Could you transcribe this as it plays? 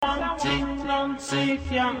and see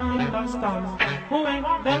if you understand. When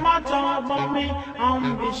them a talk about me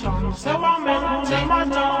ambition, so I make them a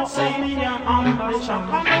talk see me ambition.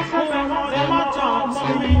 When them a talk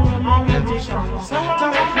about me ambition, so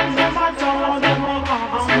I make them a talk them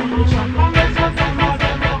ambition. I make some of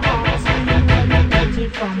them ask me where me get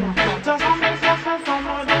it from. Just I make some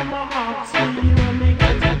of them ask me where me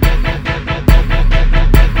get it from.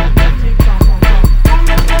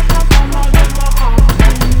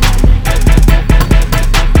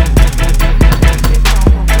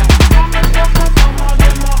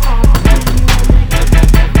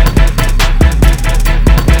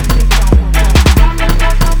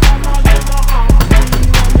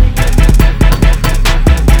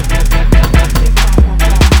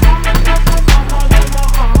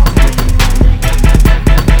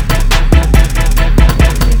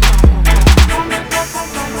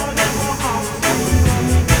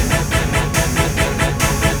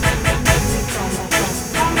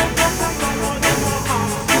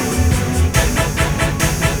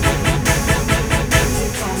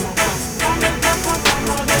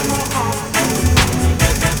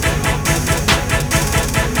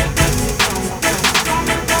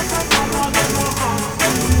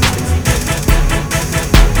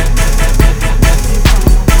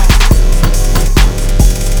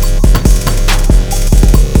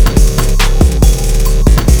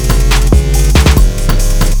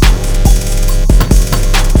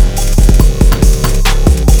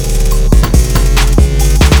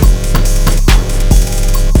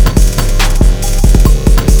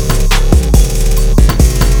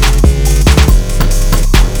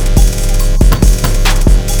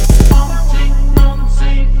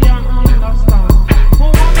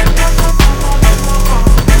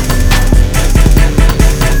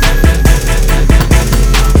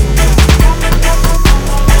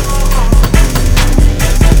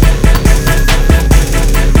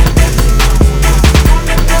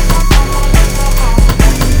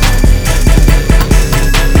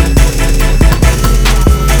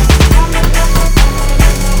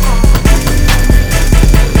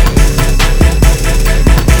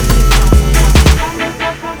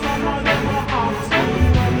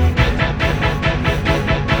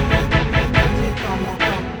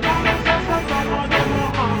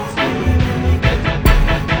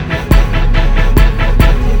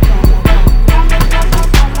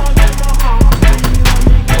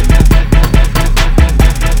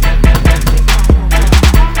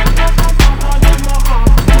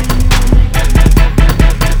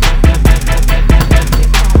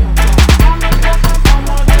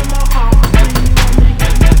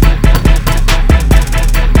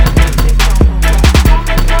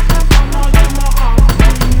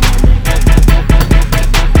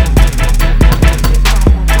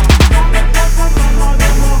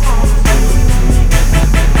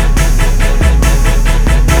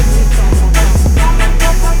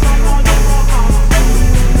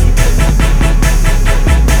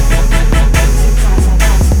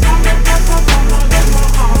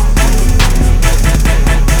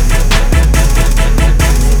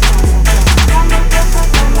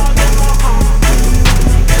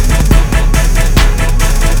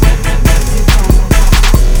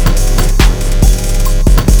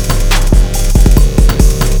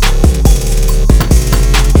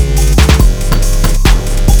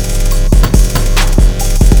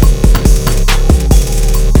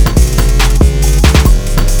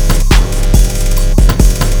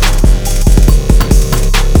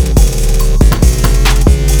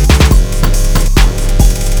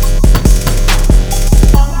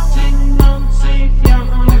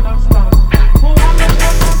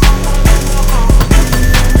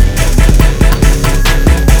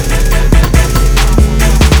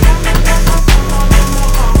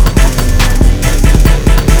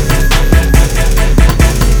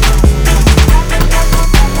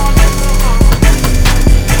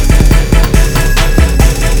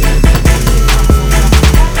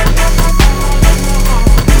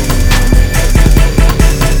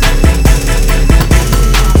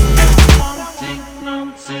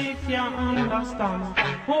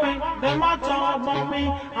 Them a talk about me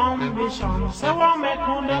ambition, so I make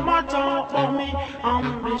them a talk about me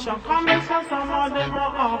ambition. Come and some of them a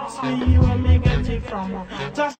ask me where me get it from. Just